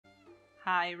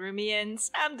Hi,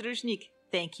 Rumians. I'm Druzhnik.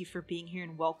 Thank you for being here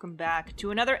and welcome back to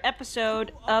another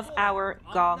episode of our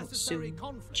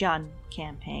Gongsun Zan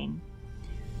campaign.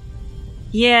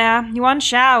 Yeah, Yuan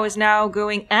Shao is now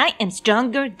going, I am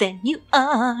stronger than you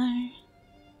are.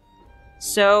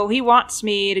 So he wants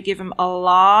me to give him a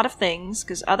lot of things,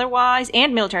 because otherwise,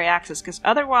 and military access, because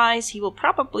otherwise he will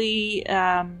probably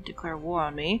declare war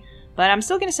on me. But I'm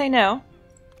still going to say no.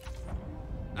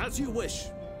 As you wish.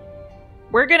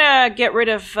 We're gonna get rid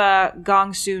of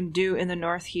Gongsun Du in the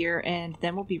north here, and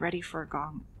then we'll be ready for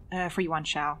Yuan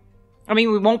Shao. I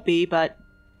mean, we won't be, but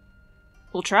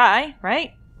we'll try,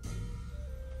 right?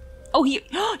 Oh,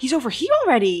 he's over here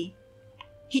already.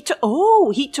 He took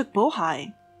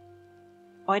Bohai.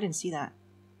 Oh, I didn't see that.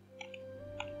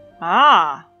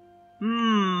 Ah,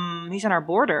 he's on our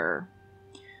border.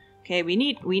 Okay, we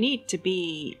need to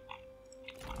be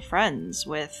friends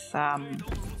with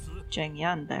Zheng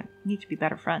Yan. That need to be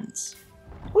better friends.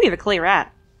 Oh, we have a clay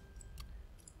rat.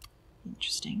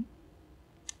 Interesting.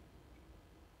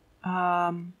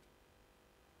 No,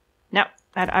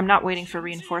 I'm not waiting for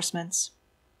reinforcements.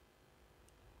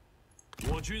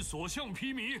 I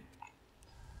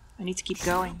need to keep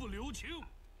going.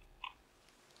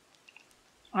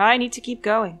 I need to keep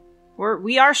going.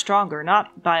 We are stronger,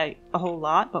 not by a whole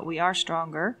lot, but we are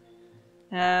stronger.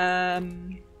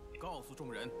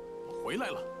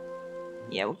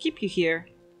 Yeah, we'll keep you here.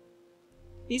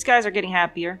 These guys are getting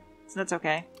happier, so that's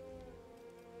okay.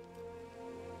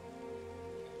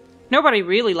 Nobody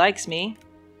really likes me.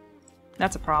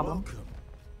 That's a problem. Welcome.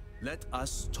 Let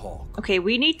us talk. Okay,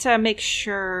 we need to make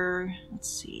sure... Let's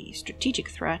see... Strategic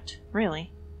threat.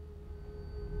 Really?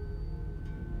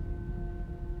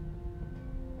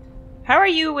 How are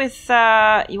you with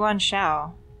Yuan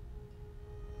Shao?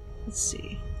 Let's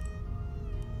see.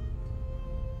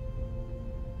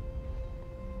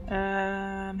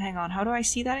 Hang on. How do I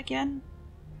see that again?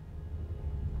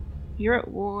 You're at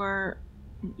war.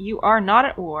 You are not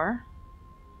at war.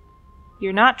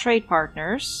 You're not trade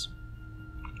partners.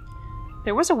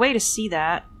 There was a way to see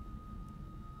that.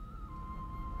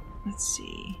 Let's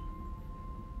see.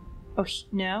 Oh,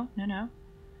 no.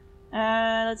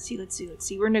 Let's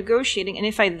see. We're negotiating, and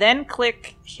if I then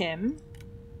click him...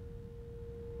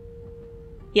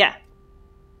 Yeah.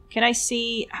 Can I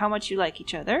see how much you like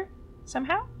each other?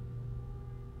 Somehow?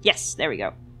 Yes, there we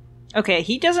go. Okay,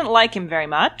 he doesn't like him very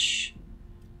much.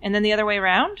 And then the other way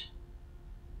around?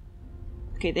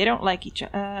 Okay, they don't like each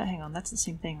other. Hang on, that's the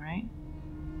same thing, right?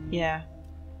 Yeah.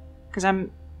 Because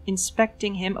I'm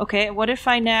inspecting him. Okay, what if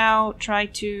I now try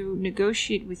to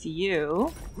negotiate with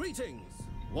you? Greetings.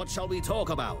 What shall we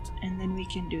talk about? And then we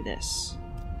can do this.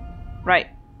 Right.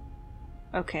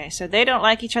 Okay, so they don't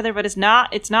like each other, but it's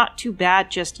not too bad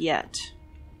just yet.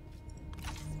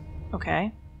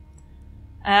 Okay.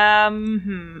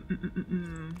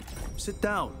 Sit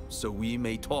down so we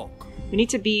may talk. We need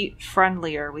to be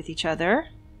friendlier with each other.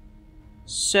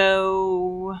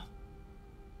 So...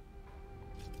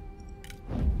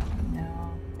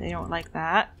 No, they don't like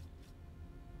that.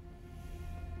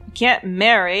 I can't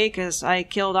marry because I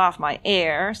killed off my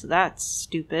heir, so that's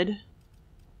stupid.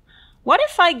 What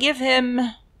if I give him...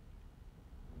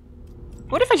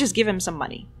 What if I just give him some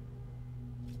money?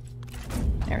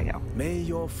 There we go. May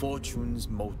your fortunes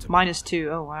multiply.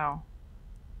 -2. Oh, wow.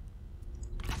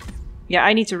 Yeah,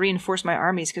 I need to reinforce my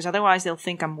armies, because otherwise they'll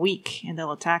think I'm weak, and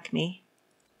they'll attack me.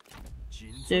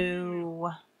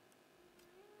 So...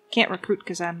 Can't recruit,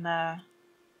 because I'm,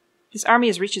 His army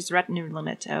has reached its retinue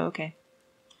limit. Oh, okay.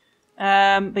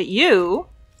 But you...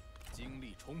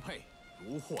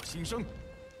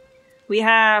 We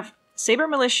have Saber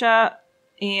Militia,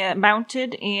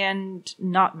 mounted and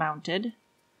not mounted.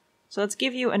 So let's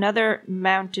give you another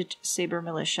mounted Saber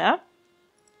Militia.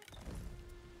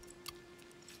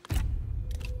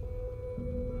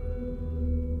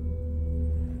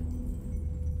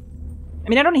 I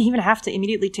mean, I don't even have to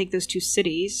immediately take those 2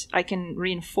 cities. I can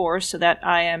reinforce so that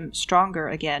I am stronger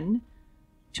again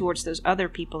towards those other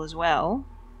people as well.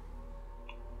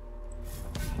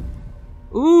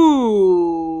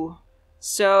 Ooh!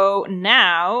 So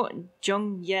now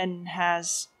Zheng Yan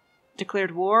has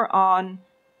declared war on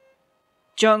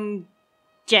Zhongjiang.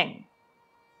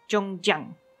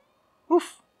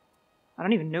 Oof. I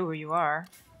don't even know where you are.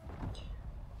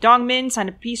 Dongmin signed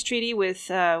a peace treaty with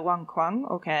Wang Kuang.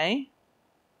 Okay.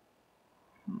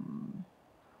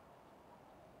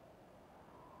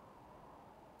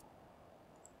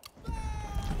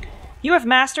 You have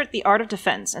mastered the art of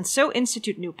defense, and so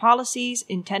institute new policies,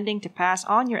 intending to pass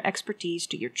on your expertise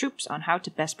to your troops on how to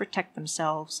best protect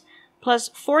themselves. Plus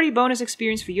 40 bonus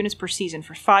experience for units per season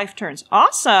for 5 turns.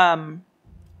 Awesome!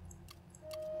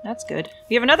 That's good.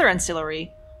 We have another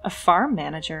ancillary. A farm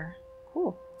manager.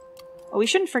 Cool. Well, we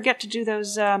shouldn't forget to do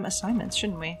those assignments,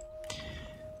 shouldn't we?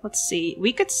 Let's see.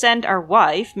 We could send our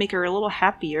wife, make her a little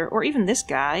happier, or even this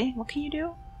guy. What can you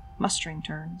do? Mustering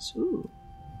turns. Ooh.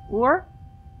 Or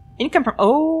income from...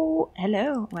 Oh,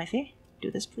 hello, wifey.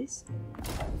 Do this, please.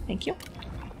 Thank you.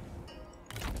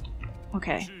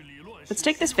 Okay. Let's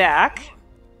take this back.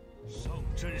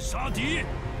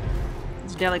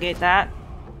 Let's delegate that.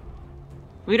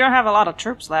 We don't have a lot of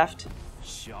troops left.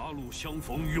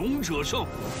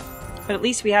 But at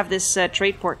least we have this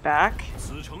trade port back.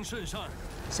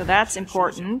 So that's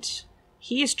important.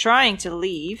 He is trying to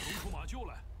leave.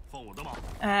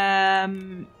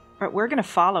 But we're gonna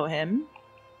follow him.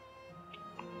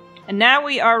 And now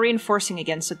we are reinforcing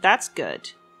again, so that's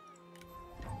good.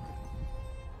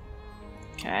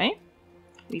 Okay.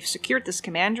 We've secured this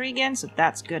commandery again, so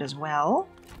that's good as well.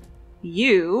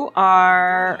 You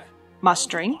are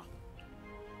mustering.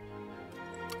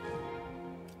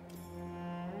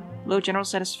 Low general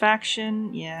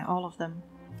satisfaction. Yeah, all of them.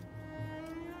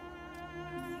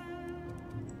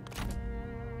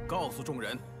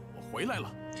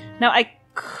 Now I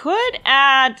could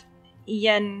add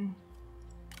Yen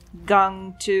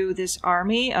Gung to this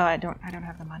army. I don't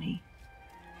have the money.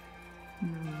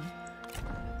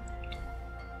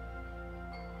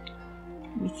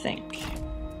 Let me think.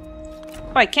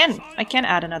 Oh, I can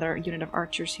add another unit of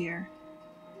archers here.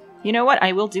 You know what?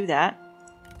 I will do that.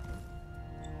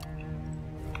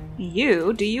 Do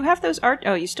you have those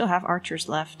oh, you still have archers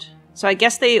left. So I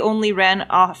guess they only ran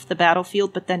off the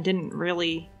battlefield, but then didn't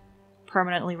really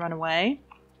permanently run away.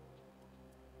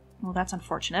 Well, that's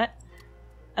unfortunate.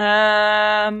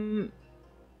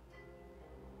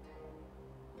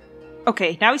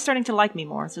 Okay, now he's starting to like me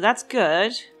more, so that's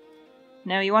good.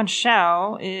 Now Yuan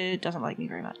Shao, it doesn't like me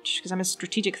very much, because I'm a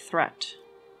strategic threat.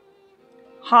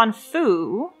 Han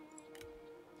Fu...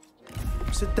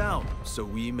 Sit down, so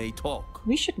we may talk.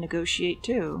 We should negotiate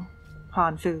too,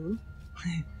 Han Fu.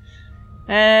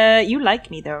 You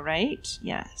like me though, right?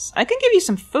 Yes. I can give you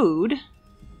some food.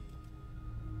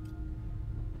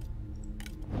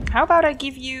 How about I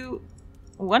give you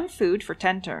 1 food for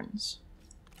 10 turns?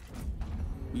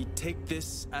 We take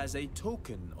this as a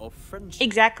token of friendship.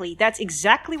 Exactly. That's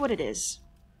exactly what it is.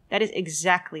 That is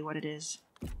exactly what it is.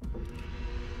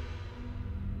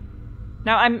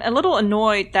 Now, I'm a little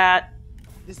annoyed that...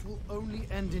 This will only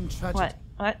end in tragedy. What?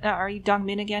 What? Are you Dong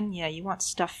Min again? Yeah, you want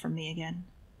stuff from me again.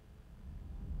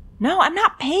 No, I'm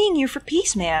not paying you for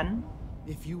peace, man.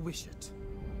 If you wish it.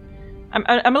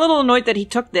 I'm a little annoyed that he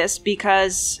took this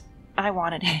because I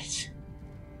wanted it.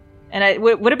 And it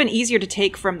would have been easier to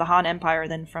take from the Han Empire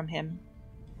than from him.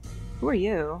 Who are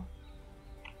you?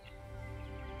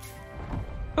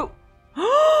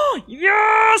 Oh!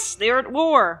 Yes! They're at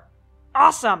war!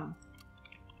 Awesome!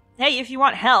 Hey, if you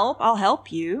want help, I'll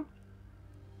help you.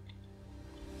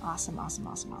 Awesome, awesome,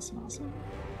 awesome, awesome, awesome.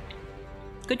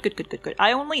 Good, good, good, good, good.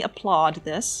 I only applaud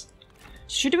this.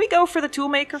 Should we go for the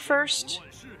toolmaker first?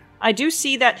 I do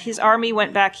see that his army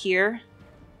went back here.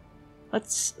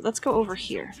 Let's go over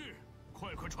here.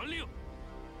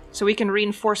 So we can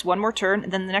reinforce one more turn,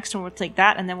 and then the next one will take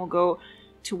that, and then we'll go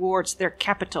towards their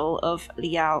capital of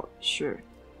Liao Shi.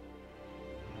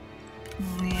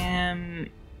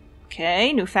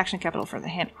 Okay, new faction capital for the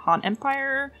Han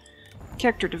Empire.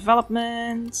 Character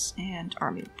developments and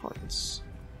army reports.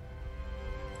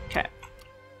 Okay.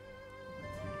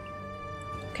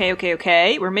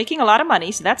 Okay. We're making a lot of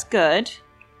money, so that's good.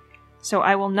 So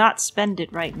I will not spend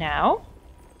it right now.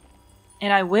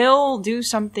 And I will do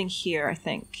something here, I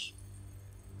think.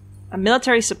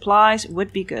 Military supplies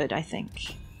would be good, I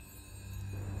think.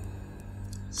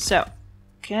 So,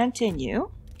 continue.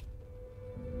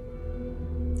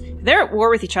 They're at war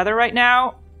with each other right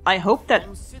now. I hope that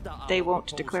they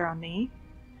won't declare on me.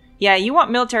 Yeah, you want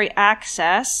military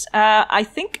access. I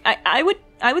think I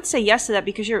would say yes to that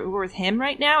because you're at war with him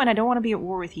right now, and I don't want to be at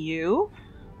war with you.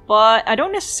 But I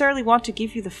don't necessarily want to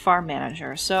give you the farm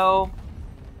manager, so...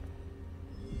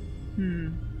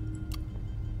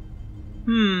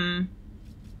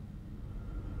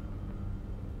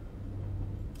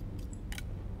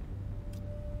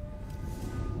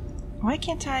 Why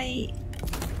can't I...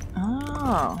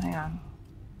 Oh, hang on.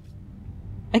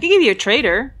 I could give you a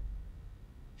trader.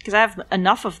 Because I have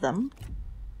enough of them.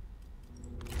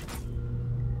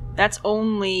 That's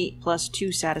only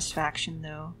 +2 satisfaction,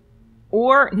 though.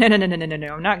 Or... No.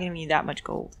 I'm not giving you that much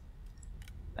gold.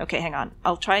 Okay, hang on.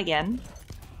 I'll try again.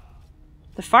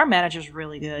 The farm manager's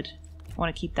really good. I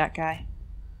want to keep that guy.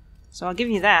 So I'll give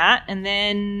you that, and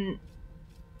then...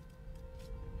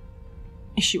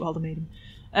 Issue ultimatum.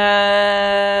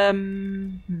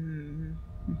 Hang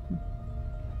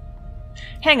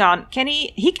on, can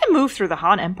he can move through the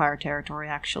Han Empire territory,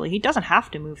 actually. He doesn't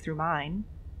have to move through mine.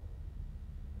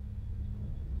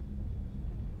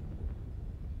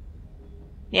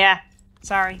 Yeah,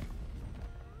 sorry.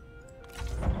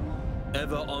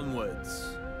 Ever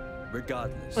onwards,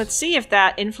 regardless. Let's see if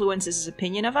that influences his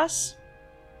opinion of us.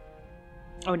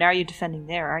 Oh, now you're defending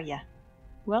there, are ya?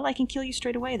 Well, I can kill you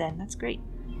straight away then. That's great.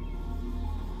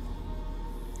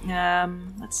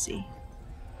 Let's see.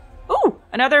 Ooh,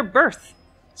 another birth.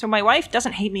 So my wife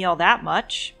doesn't hate me all that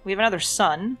much. We have another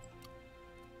son.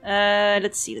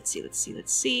 Let's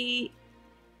see.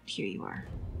 Here you are.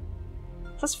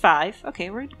 +5. Okay,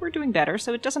 we're doing better,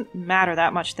 so it doesn't matter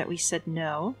that much that we said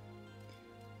no.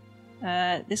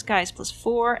 This guy's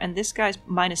 +4, and this guy's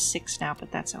 -6 now,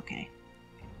 but that's okay.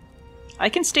 I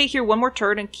can stay here one more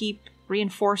turn and keep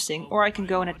reinforcing, or I can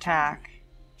go and attack.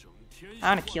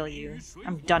 I'm gonna kill you.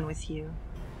 I'm done with you.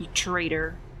 You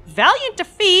traitor. Valiant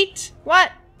defeat?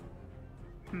 What?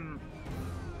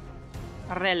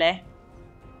 Really?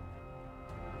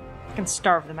 I can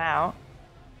starve them out.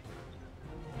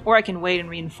 Or I can wait and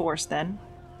reinforce then.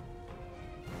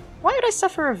 Why would I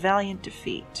suffer a valiant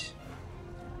defeat?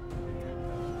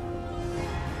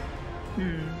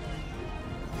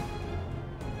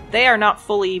 They are not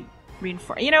fully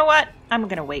reinforced. You know what? I'm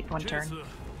gonna wait one turn.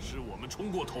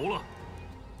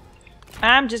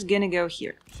 I'm just gonna go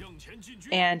here.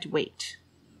 And wait.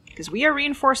 Because we are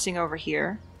reinforcing over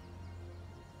here.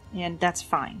 And that's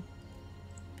fine.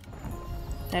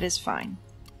 That is fine.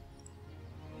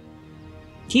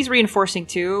 He's reinforcing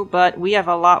too, but we have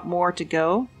a lot more to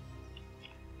go.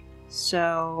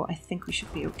 So I think we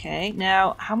should be okay.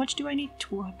 Now, how much do I need?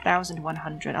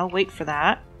 2,100. I'll wait for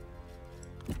that.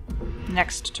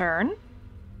 Next turn.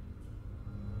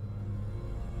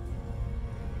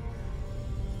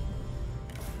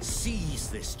 Seize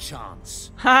this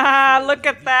chance. Haha, look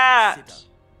at that!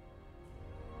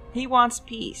 He wants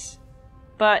peace.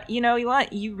 But, you know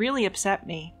what? You really upset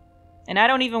me. And I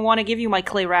don't even want to give you my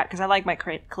clay rat, because I like my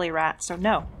clay rat, so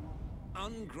no.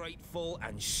 Ungrateful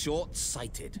and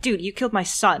short-sighted. Dude, you killed my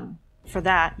son. For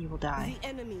that, you will die. The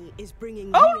enemy is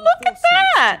bringing oh, look at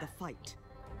that! to the fight.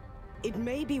 It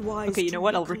may be wise okay, you know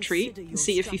what? I'll retreat and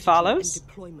see if he strategy follows. and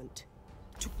deployment.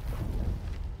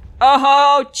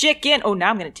 Oh, chicken! Oh, now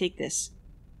I'm gonna take this.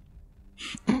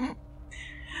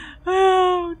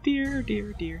 Oh, dear,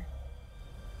 dear, dear.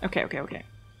 Okay.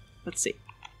 Let's see.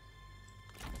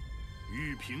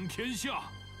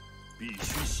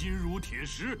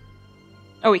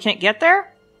 Oh, we can't get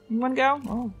there? In one go?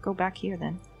 Oh, go back here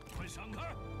then.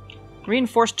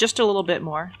 Reinforce just a little bit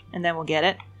more, and then we'll get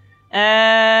it.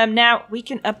 Now, we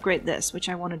can upgrade this, which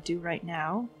I want to do right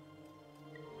now.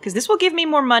 Because this will give me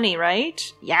more money, right?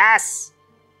 Yes!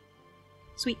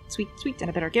 Sweet. And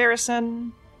a better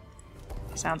garrison.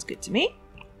 Sounds good to me.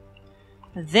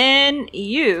 Then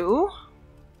you...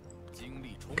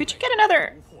 Could you get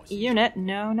another unit?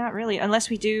 No, not really.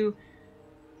 Unless we do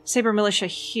Saber Militia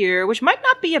here, which might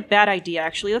not be a bad idea,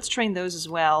 actually. Let's train those as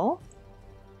well.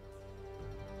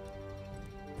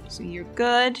 So you're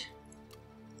good.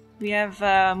 We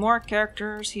have more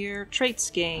characters here. Traits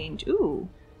gained. Ooh.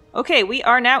 Okay, we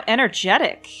are now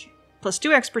energetic.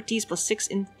 +2 expertise,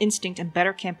 +6 instinct, and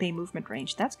better campaign movement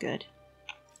range. That's good.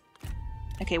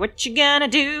 Okay, what you gonna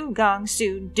do,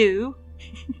 Gongsun do?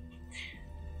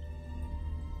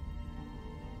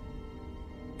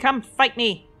 Come fight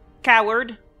me,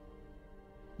 coward.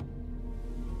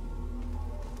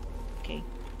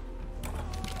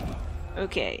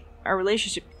 Okay, our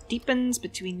relationship deepens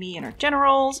between me and our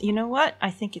generals. You know what? I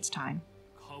think it's time.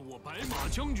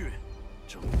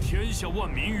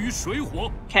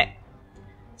 Okay.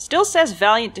 Still says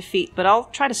valiant defeat, but I'll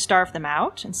try to starve them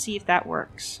out and see if that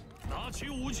works.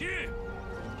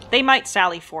 They might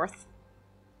sally forth.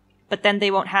 But then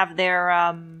they won't have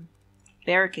their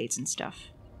barricades and stuff.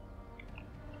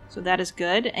 So that is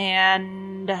good,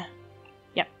 and...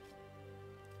 Yep.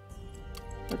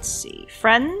 Let's see.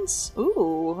 Friends?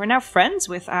 Ooh, we're now friends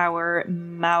with our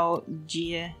Mao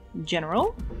Jie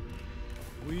general.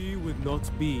 We would not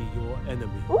be your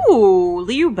enemy. Ooh,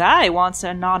 Liu Bai wants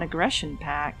a non-aggression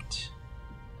pact.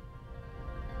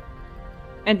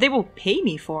 And they will pay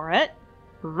me for it?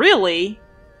 Really?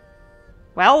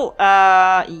 Well,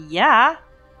 yeah.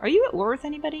 Are you at war with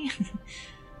anybody?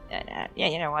 Yeah,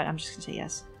 you know what? I'm just gonna say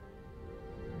yes.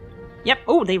 Yep.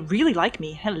 Oh, they really like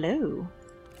me. Hello.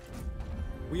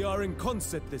 We are in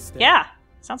concert this day. Yeah.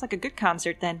 Sounds like a good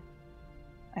concert then.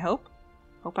 I hope.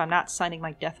 Hope I'm not signing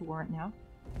my death warrant now.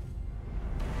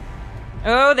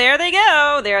 Oh, there they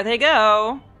go. There they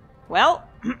go. Well,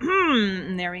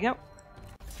 And there we go.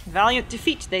 Valiant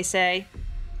defeat, they say.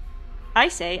 I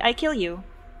say I kill you.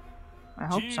 I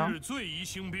hope so. 今日最宜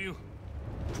兴兵，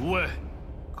诸位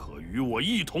可与我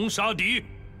一同杀敌。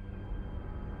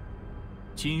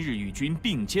今日与君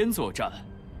并肩作战，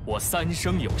我三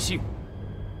生有幸。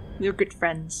 We're good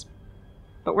friends.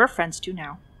 But we're friends too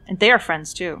now. And they are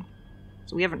friends too.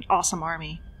 So we have an awesome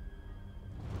army.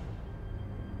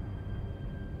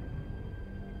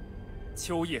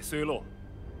 秋叶虽落，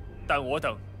但我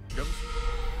等仍。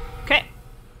 Okay.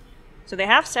 So they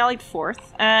have sallied forth.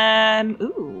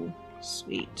 Ooh,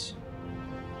 sweet.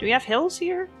 Do we have hills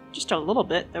here? Just a little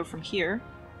bit, though, from here.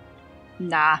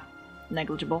 Nah,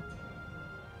 negligible.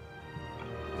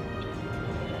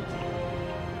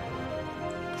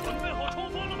 准备好冲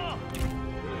锋了吗？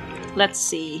 Let's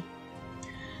see.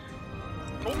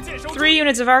 弓箭手 3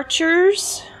 units of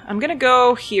archers. I'm gonna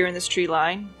go here in this tree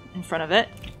line, in front of it.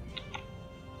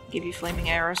 Give you flaming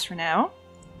arrows for now.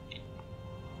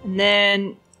 And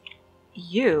then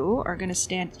you are gonna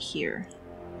stand here.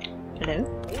 Hello?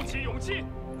 鼓起勇气。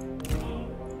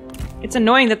 It's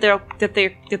annoying that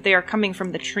they are coming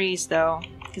from the trees though,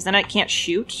 because then I can't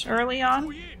shoot early on.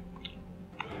 注意，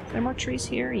 Are there more trees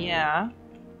here? Yeah.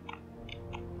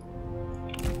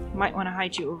 Might want to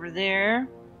hide you over there.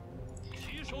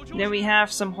 起手就 Then we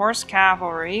have some horse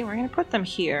cavalry. We're gonna put them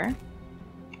here.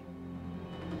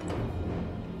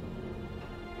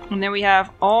 And then we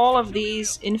have all of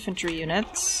these infantry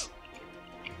units.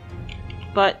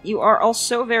 But you are all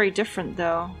so very different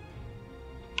though.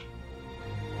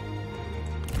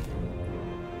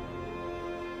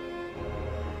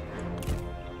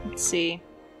 Let's see.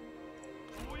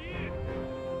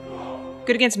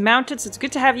 Good against mounted, so it's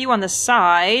good to have you on the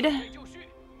side. 就绪，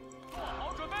做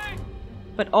好准备。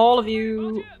 But all of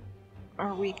you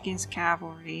are weak against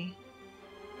cavalry.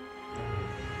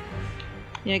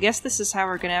 Yeah, I guess this is how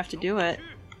we're gonna have to do it.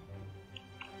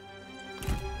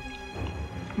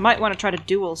 Might want to try to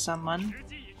duel someone. 时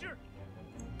机已至，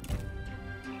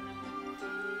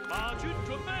马军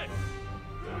准备。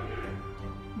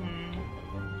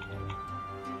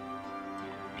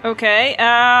 Okay,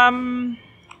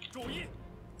 注意，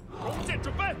弓箭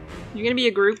准备， you're gonna be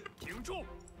a group. 挺住，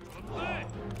准备，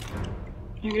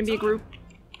 You're gonna be a group.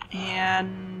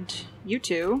 And you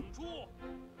two 出，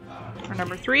 are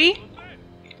number 3.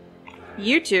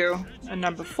 You two are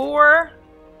number 4.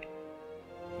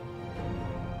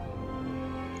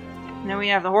 And then we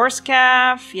have the horse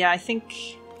calf. Yeah, I think...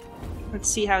 Let's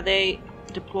see how they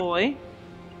deploy.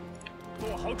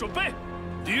 做好准备，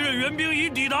敌人援兵已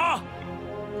抵达。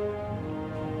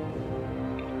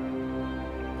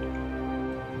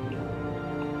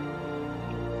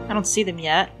 I don't see them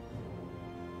yet.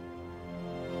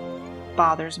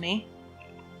 Bothers me.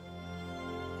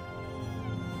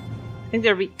 I think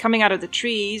they're coming out of the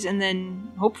trees and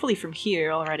then hopefully from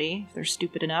here already, if they're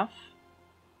stupid enough.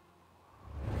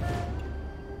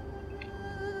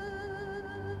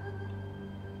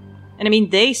 And I mean,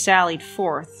 they sallied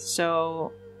forth,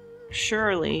 so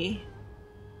surely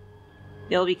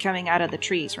they'll be coming out of the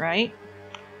trees, right?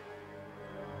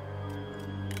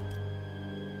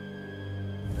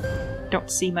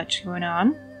 Don't see much going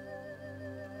on.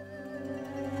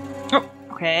 Oh,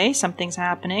 okay, something's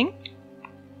happening.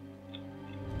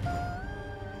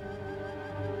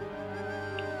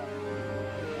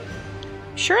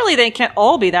 Surely they can't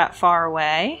all be that far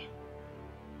away.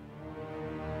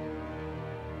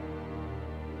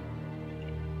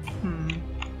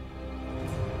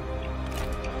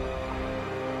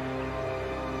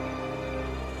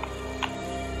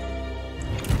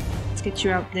 Let's get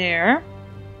you out there.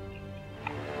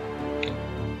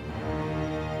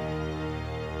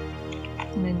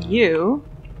 And then you,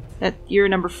 you're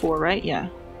number 4, right? Yeah.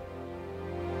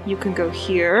 You can go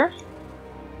here.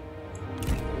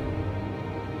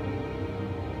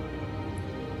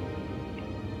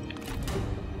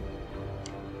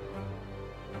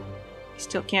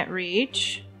 Still can't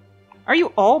reach. Are you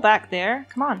all back there?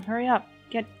 Come on, hurry up.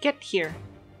 Get here.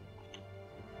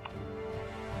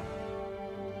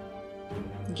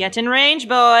 Get in range,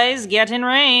 boys! Get in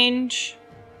range!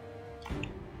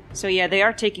 So yeah, they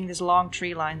are taking this long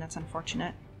tree line. That's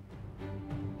unfortunate.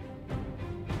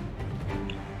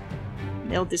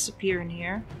 They'll disappear in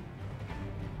here.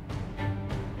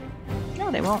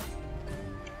 No, they won't.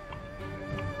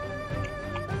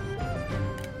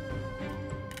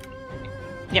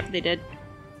 Yep, they did.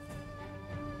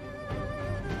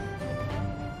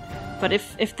 But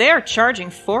if they are charging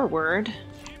forward,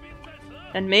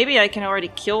 then maybe I can already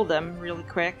kill them really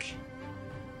quick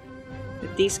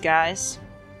with these guys.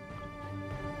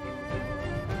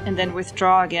 And then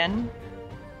withdraw again.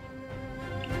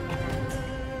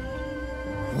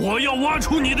 我要挖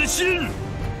出你的心。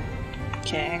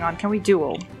 Okay, hang on. Can we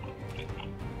duel?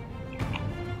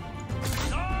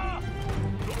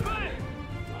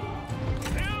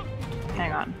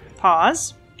 Hang on.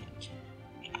 Pause.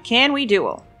 Can we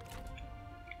duel?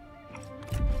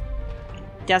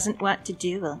 Doesn't want to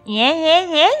duel.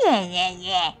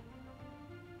 Yeah.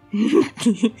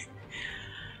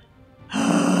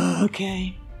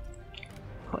 Okay.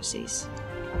 Pussies.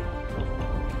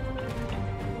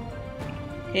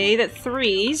 Okay, the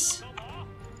 3s.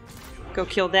 Go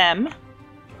kill them.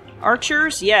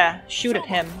 Archers? Yeah, shoot at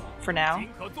him for now.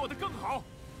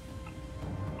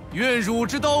 愿汝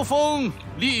之刀锋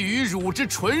利于汝之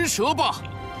唇舌吧。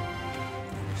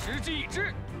时机已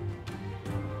至。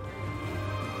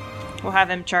 We'll have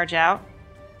him charge out.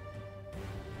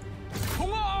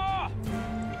 冲啊！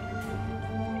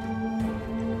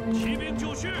骑兵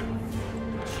就绪，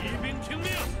骑兵听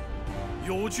命，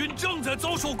友军正在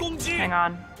遭受攻击。 Hang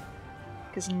on.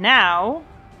 Because now...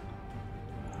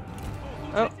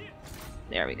 Oh,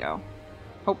 there we go.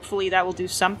 Hopefully that will do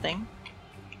something.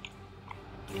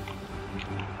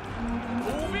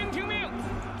 步兵听命，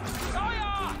杀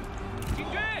呀！进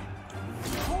军，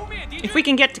扑灭敌军。 If we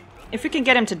can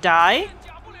get him to die,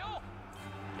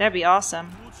 that'd be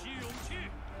awesome.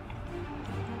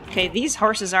 Okay, these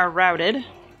horses are routed.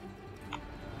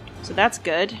 So that's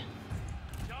good.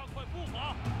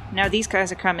 Now these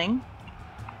guys are coming.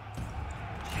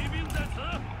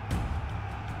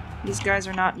 These guys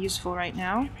are not useful right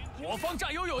now. 我方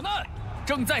战友有难，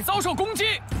正在遭受攻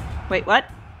击。 Wait, what?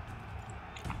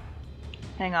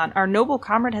 Hang on. Our noble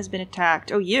comrade has been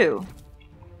attacked. Oh, you.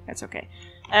 That's okay.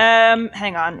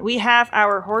 Hang on. We have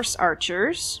our horse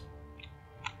archers.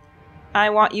 I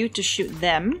want you to shoot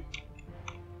them.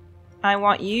 I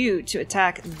want you to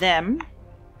attack them.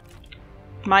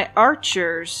 My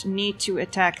archers need to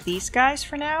attack these guys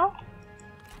for now.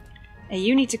 And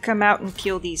you need to come out and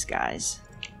kill these guys.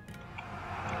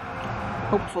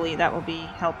 Hopefully that will be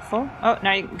helpful. Oh,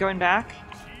 now you're going back.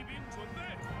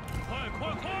 快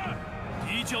快快！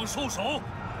敌将受首，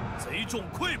贼众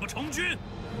溃不成军。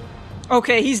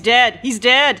 Okay, he's dead. He's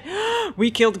dead.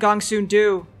 We killed Gongsun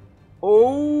Zan.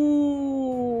 Oh.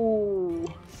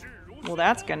 Well,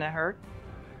 that's gonna hurt.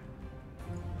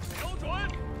 瞄准，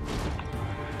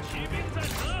骑兵在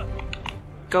此，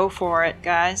 Go for it,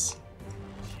 guys.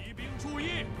 骑兵注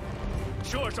意，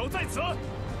射手在此。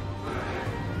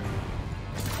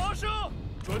发射，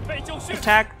准备就绪。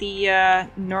 Attack the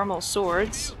normal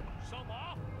swords. 上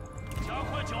马，加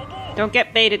快脚步。 Don't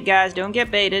get baited, guys. Don't get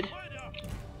baited.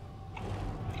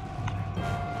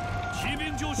 骑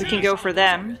兵就绪。 We can go for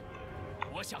them.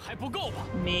 我想还不够吧。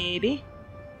 Maybe.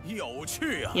 有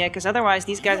趣啊！ Yeah, because otherwise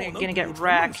these guys are gonna get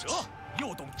wrecked.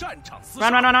 又懂战场厮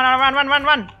Run, run, run, run, run, run, run,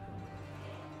 run!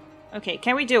 Okay,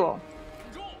 can we duel?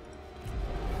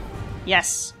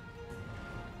 Yes.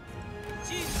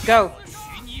 Go. 许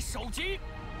你首级。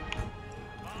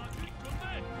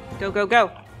 Go, go, go.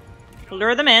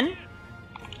 Lure them in.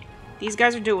 These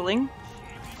guys are dueling.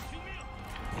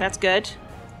 That's good.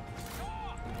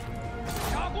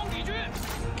 杀光敌军。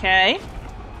 Okay.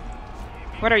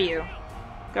 What are you?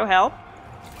 Go help.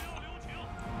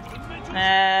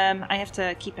 I have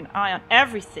to keep an eye on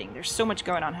everything. There's so much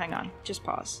going on. Hang on. Just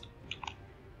pause.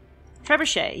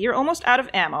 Trebuchet, you're almost out of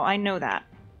ammo. I know that.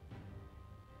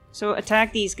 So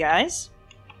attack these guys.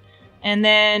 And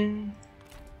then...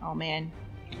 Oh, man.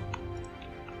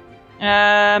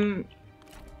 Who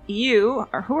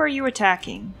are you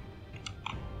attacking?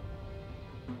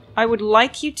 I would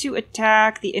like you to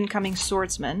attack the incoming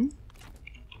swordsman.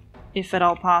 If at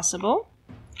all possible.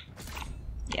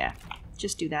 Yeah,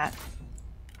 just do that.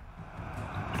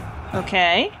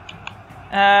 Okay.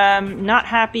 Not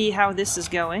happy how this is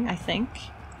going, I think.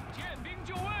 剑兵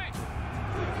就位。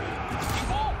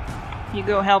 You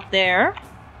go help there.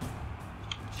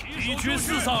 敌军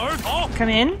四散而逃，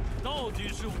 Come in. 到底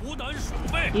是无胆鼠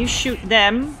辈。 You shoot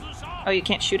them. 厮杀， Oh, you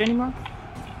can't shoot anymore?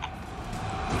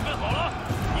 准备好了，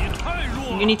你太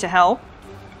弱 You 了， need to help.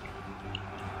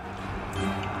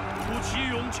 鼓起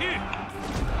勇气。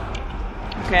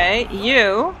 Okay,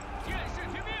 you 剑士听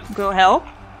命， go help.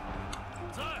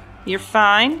 在， You're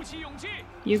fine. 鼓起勇气。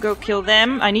 You go kill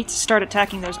them. I need to start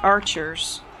attacking those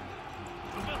archers.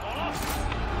 准备好了，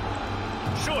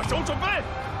射手准备，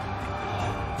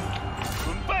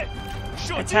准备，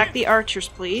射击， Attack the archers,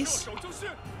 射 please. 手就绪，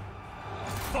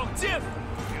放箭，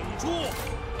顶住，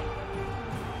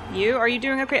 You, are you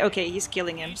doing okay? Okay, he's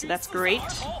killing him, so that's great.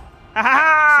 逃，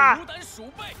 Ah! 是无胆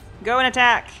鼠辈。 Go and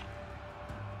attack.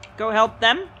 Go help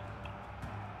them.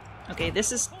 Okay,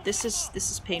 this is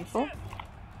painful.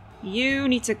 You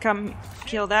need to come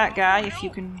kill that guy if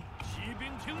you can. 骑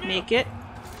兵听 Make it.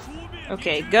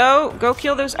 Okay, go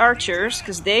kill those archers,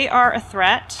 because they are a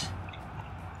threat.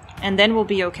 And then we'll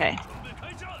be okay.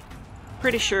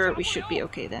 Pretty sure we should be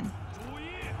okay then.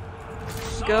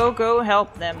 Go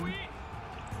help them.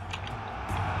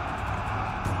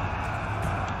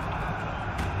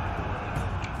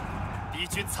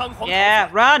 Yeah,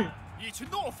 run!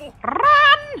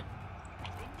 Run!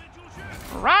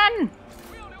 Run!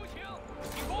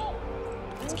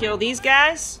 Let's kill these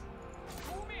guys.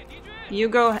 You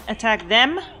go attack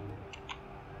them.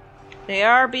 They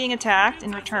are being attacked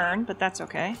in return, but that's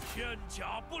okay.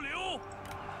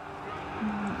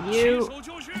 You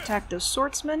attack those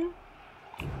swordsmen.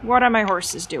 What are my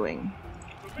horses doing?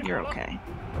 You're okay.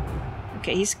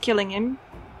 Okay, he's killing him.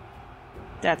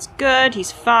 That's good,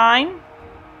 he's fine.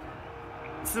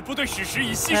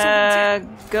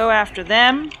 Go after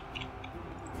them.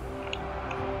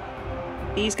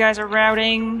 These guys are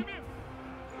routing.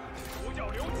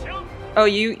 Oh,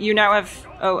 you now have...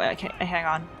 Oh, okay, hang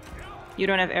on. You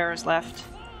don't have arrows left.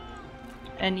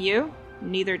 And you?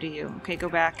 Neither do you. Okay, go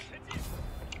back.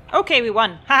 Okay, we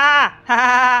won. Ha ha! Ha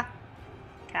ha!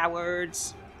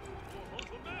 Cowards.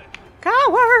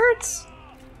 Cowards!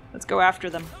 Let's go after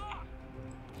them.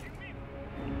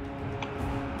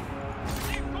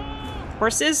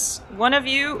 Horses, one of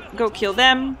you, go kill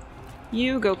them.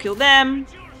 You, go kill them.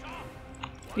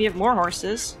 We have more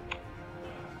horses.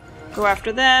 Go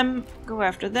after them. Go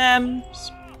after them.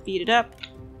 Speed it up.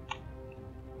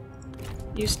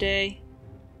 You stay.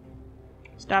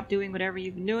 Stop doing whatever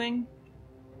you've been doing.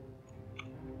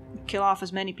 Kill off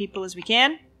as many people as we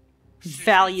can.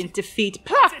 Valiant defeat.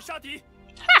 Ha!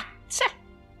 Ha!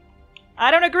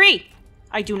 I don't agree.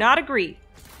 I do not agree.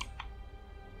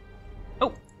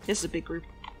 Oh, this is a big group.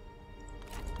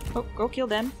 Oh, go kill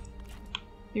them.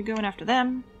 You're going after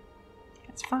them.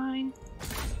 That's fine.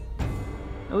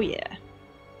 Oh yeah.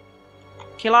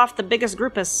 Kill off the biggest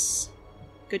groupus.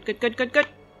 Good, good, good, good, good.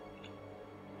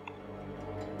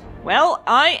 Well,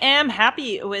 I am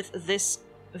happy with this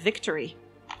victory.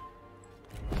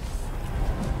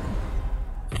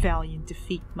 Valiant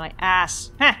defeat, my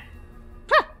ass. Huh.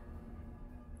 Huh.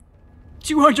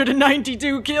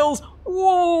 292 kills!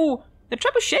 Whoa! The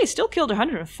trebuchet still killed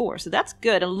 104, so that's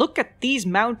good. And look at these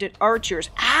mounted archers.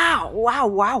 Ow! Wow,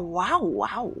 wow, wow,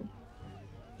 wow.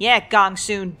 Yeah,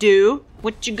 Gongsun do.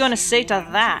 What you gonna say to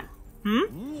that?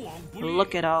 Hmm?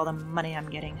 Look at all the money I'm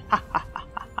getting. Ha ha ha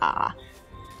ha ha.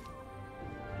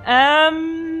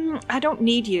 I don't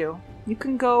need you. You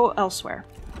can go elsewhere.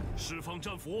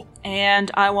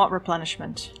 And I want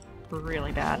replenishment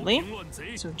really badly.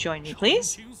 So join me,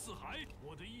 please.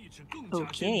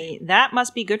 Okay, that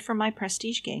must be good for my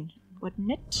prestige gain,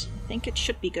 wouldn't it? I think it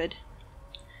should be good.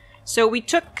 So we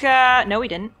took, no we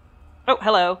didn't. Oh,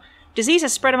 hello. Disease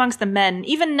has spread amongst the men.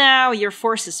 Even now, your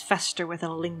forces fester with a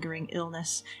lingering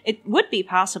illness. It would be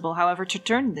possible, however, to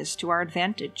turn this to our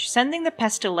advantage, sending the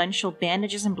pestilential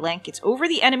bandages and blankets over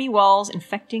the enemy walls,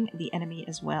 infecting the enemy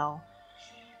as well.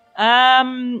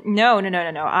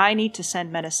 No. I need to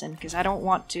send medicine, because I don't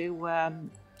want to,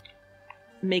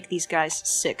 make these guys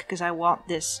sick, because I want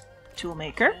this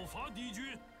toolmaker.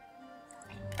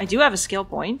 I do have a skill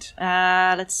point.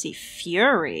 Let's see.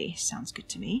 Fury. Sounds good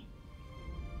to me.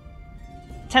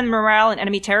 10 morale in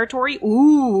enemy territory.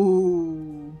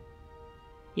 Ooh.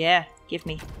 Yeah, give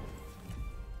me.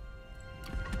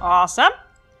 Awesome.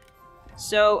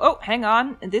 So, oh, hang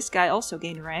on. This guy also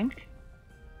gained rank.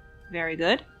 Very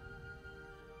good.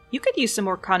 You could use some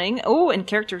more cunning. Oh, and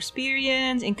character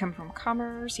experience, income from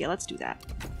commerce. Yeah, let's do that.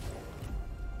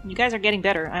 You guys are getting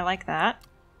better. I like that.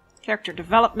 Character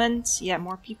development. Yeah,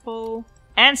 more people.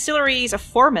 Ancillaries, a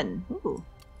foreman. Ooh.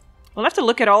 We'll have to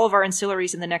look at all of our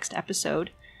ancillaries in the next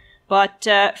episode. But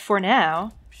for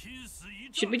now,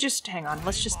 should we just... hang on,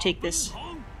 let's just take this.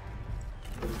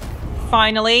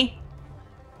 Finally.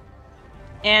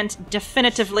 And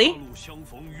definitively.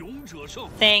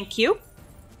 Thank you.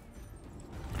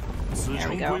 There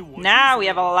we go. Now we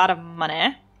have a lot of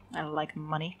money. I like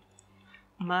money.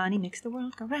 Money makes the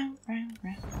world go round, round,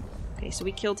 round. Okay, so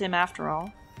we killed him after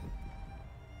all.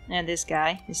 And this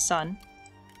guy, his son.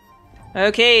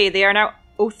 Okay, they are now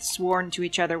oath sworn to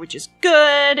each other, which is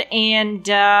good. And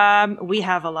we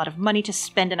have a lot of money to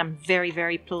spend, and I'm very,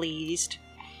 very pleased.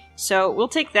 So we'll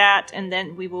take that, and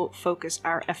then we will focus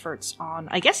our efforts on...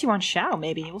 I guess you want Xiao,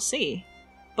 maybe. We'll see.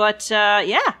 But,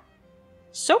 yeah.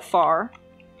 So far...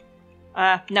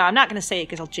 no, I'm not going to say it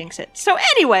because I'll jinx it. So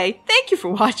anyway, thank you for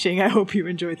watching. I hope you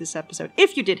enjoyed this episode.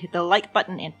 If you did, hit the like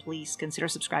button and please consider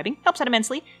subscribing. Helps out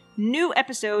immensely. New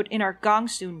episode in our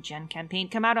Gongsun Zan campaign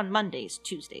come out on Mondays,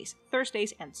 Tuesdays,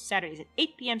 Thursdays, and Saturdays at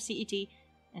 8 p.m. CET.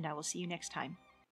 And I will see you next time.